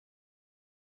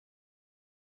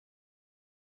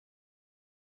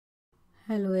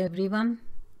Hello everyone.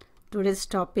 Today's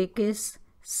topic is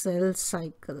cell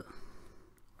cycle.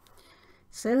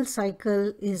 Cell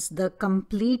cycle is the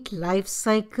complete life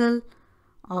cycle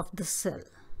of the cell.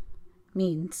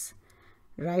 Means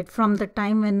right from the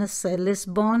time when a cell is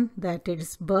born, that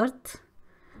is birth,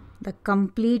 the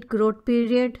complete growth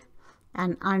period,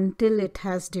 and until it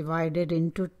has divided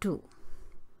into two.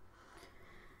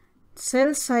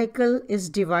 Cell cycle is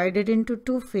divided into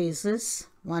two phases.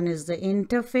 One is the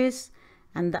interphase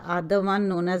and the other one,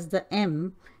 known as the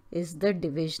M, is the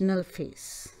divisional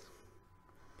phase.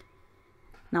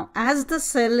 Now, as the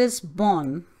cell is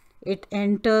born, it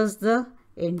enters the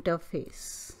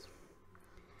interphase.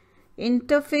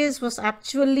 Interphase was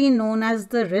actually known as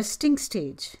the resting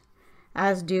stage,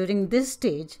 as during this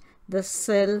stage, the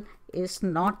cell is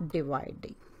not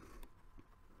dividing.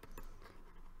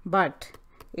 But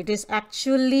it is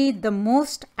actually the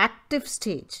most active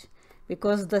stage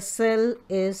because the cell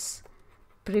is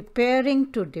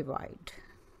preparing to divide.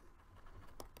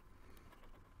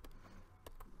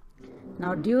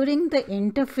 Now, during the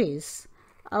interphase,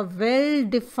 a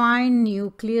well-defined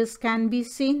nucleus can be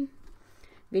seen,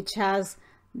 which has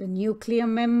the nuclear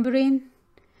membrane,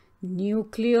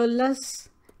 nucleolus,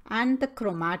 and the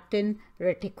chromatin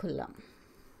reticulum.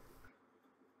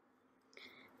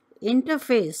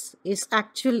 Interphase is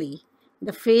actually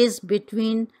the phase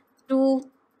between two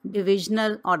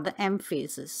divisional or the M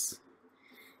phases.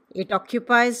 It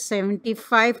occupies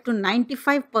 75 to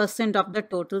 95% of the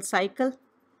total cycle.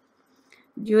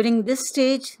 During this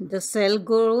stage, the cell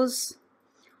grows,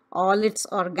 all its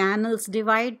organelles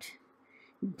divide,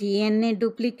 DNA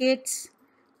duplicates,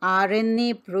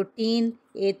 RNA, protein,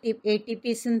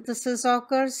 ATP synthesis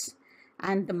occurs,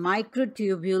 and the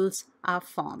microtubules are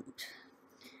formed.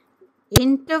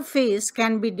 Interphase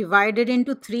can be divided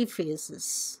into three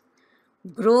phases: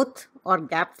 growth or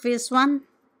gap phase 1,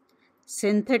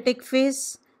 synthetic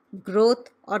phase, growth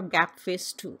or gap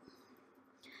phase 2.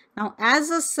 Now, as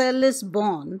a cell is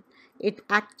born, it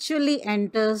actually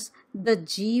enters the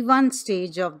G1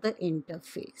 stage of the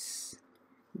interphase.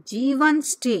 G1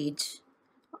 stage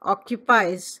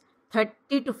occupies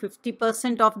 30 to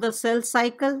 50% of the cell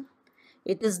cycle.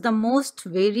 It is the most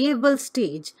variable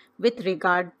stage with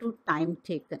regard to time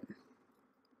taken.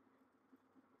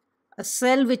 A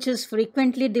cell which is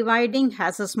frequently dividing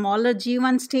has a smaller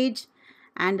G1 stage,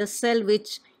 and a cell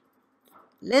which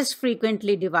less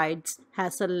frequently divides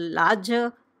has a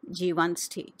larger G1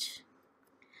 stage.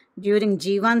 During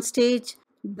G1 stage,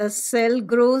 the cell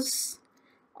grows,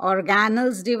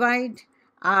 organelles divide,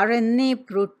 RNA,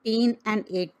 protein, and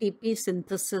ATP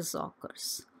synthesis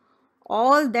occurs.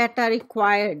 All that are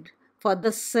required for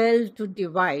the cell to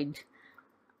divide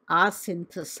are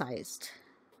synthesized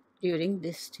during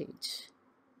this stage.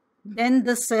 Then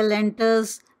the cell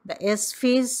enters the S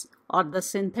phase or the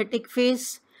synthetic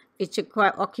phase, which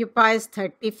occupies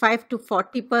 35 to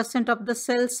 40% of the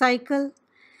cell cycle.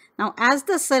 Now, as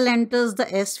the cell enters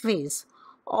the S phase,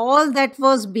 all that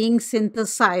was being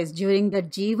synthesized during the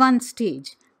G1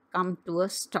 stage come to a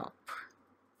stop.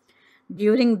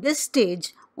 During this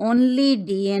stage, only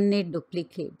DNA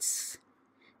duplicates.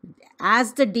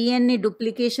 As the DNA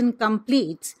duplication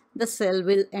completes, the cell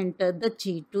will enter the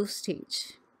G2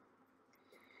 stage.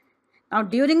 Now,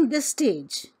 during this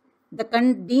stage, the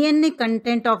DNA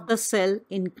content of the cell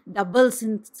doubles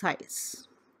in size.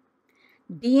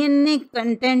 DNA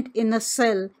content in a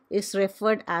cell is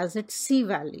referred as its C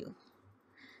value.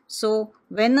 So,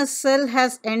 when a cell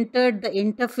has entered the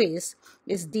interphase,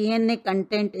 its DNA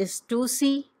content is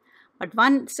 2C, but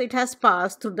once it has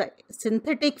passed through the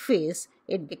synthetic phase,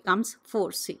 it becomes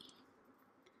 4C.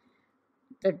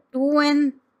 The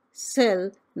 2N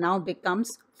cell now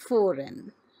becomes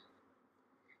 4N.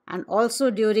 And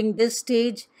also during this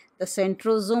stage, the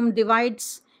centrosome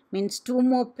divides, means two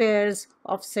more pairs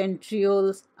of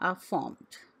centrioles are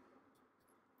formed.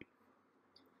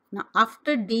 Now,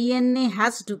 after DNA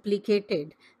has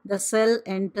duplicated, the cell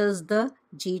enters the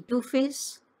G2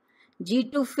 phase.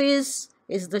 G2 phase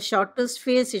is the shortest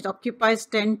phase. It occupies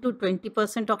 10 to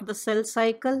 20% of the cell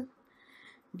cycle.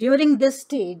 During this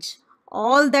stage,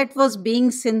 all that was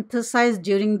being synthesized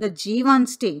during the G1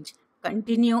 stage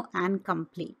continue and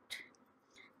complete.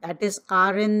 That is,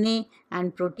 RNA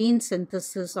and protein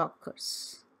synthesis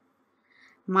occurs.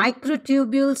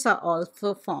 Microtubules are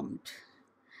also formed.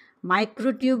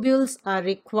 Microtubules are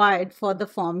required for the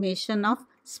formation of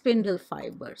spindle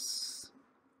fibers.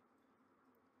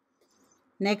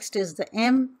 Next is the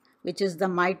M, which is the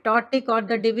mitotic or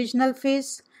the divisional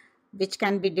phase, which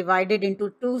can be divided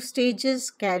into two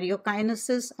stages: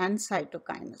 karyokinesis and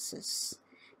cytokinesis.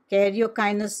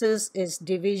 Karyokinesis is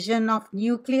division of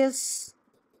nucleus.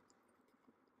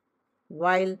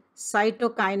 while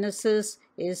cytokinesis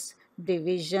is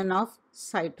division of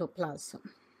cytoplasm.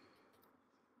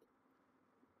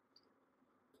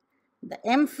 The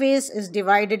M phase is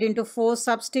divided into 4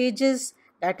 substages,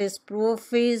 that is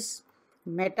prophase,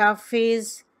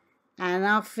 metaphase,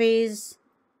 anaphase,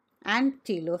 and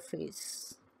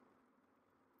telophase.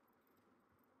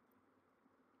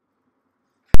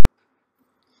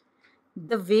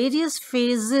 The various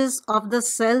phases of the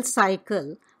cell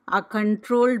cycle are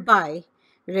controlled by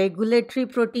regulatory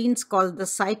proteins called the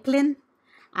cyclin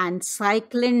and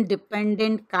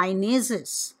cyclin-dependent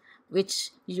kinases,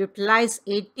 which utilize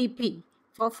ATP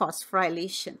for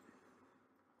phosphorylation.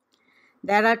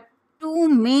 There are 2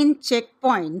 main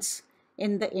checkpoints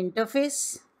in the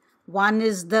interphase. One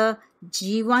is the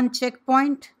G1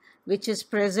 checkpoint, which is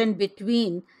present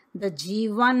between the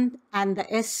G1 and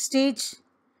the S stage.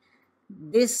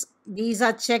 These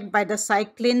are checked by the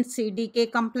cyclin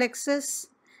CDK complexes,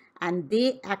 and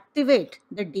they activate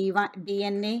the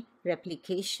DNA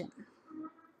replication.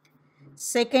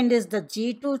 Second is the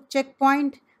G2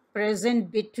 checkpoint,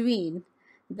 present between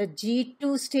the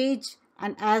G2 stage,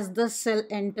 and as the cell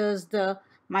enters the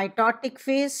mitotic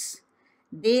phase,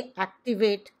 they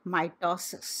activate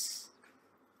mitosis.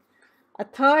 A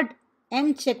third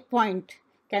M checkpoint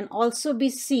can also be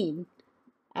seen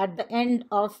at the end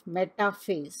of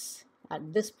metaphase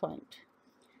at this point.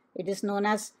 It is known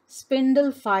as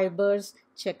spindle fibers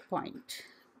checkpoint.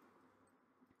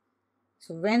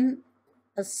 So when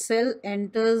a cell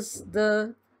enters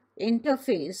the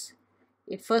interphase,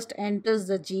 it first enters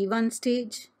the G1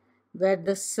 stage where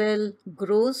the cell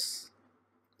grows.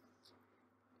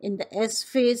 In the S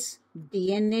phase,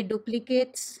 DNA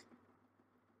duplicates.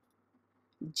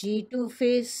 G2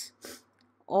 phase,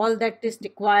 all that is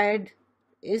required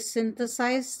is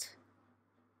synthesized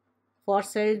for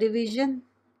cell division,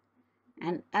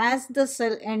 and as the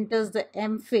cell enters the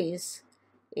M phase,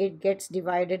 it gets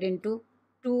divided into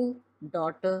 2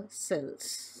 daughter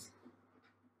cells.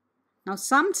 Now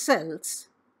some cells,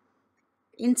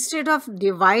 instead of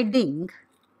dividing,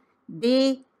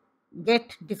 they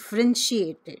get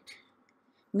differentiated,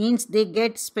 means they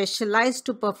get specialized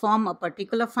to perform a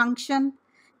particular function.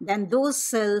 Then those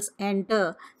cells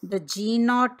enter the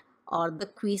G0 or the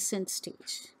quiescent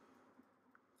stage.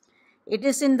 It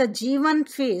is in the G1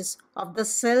 phase of the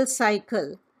cell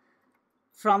cycle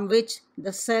from which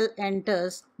the cell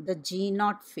enters the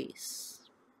G0 phase.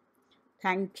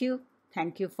 Thank you.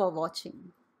 Thank you for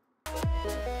watching.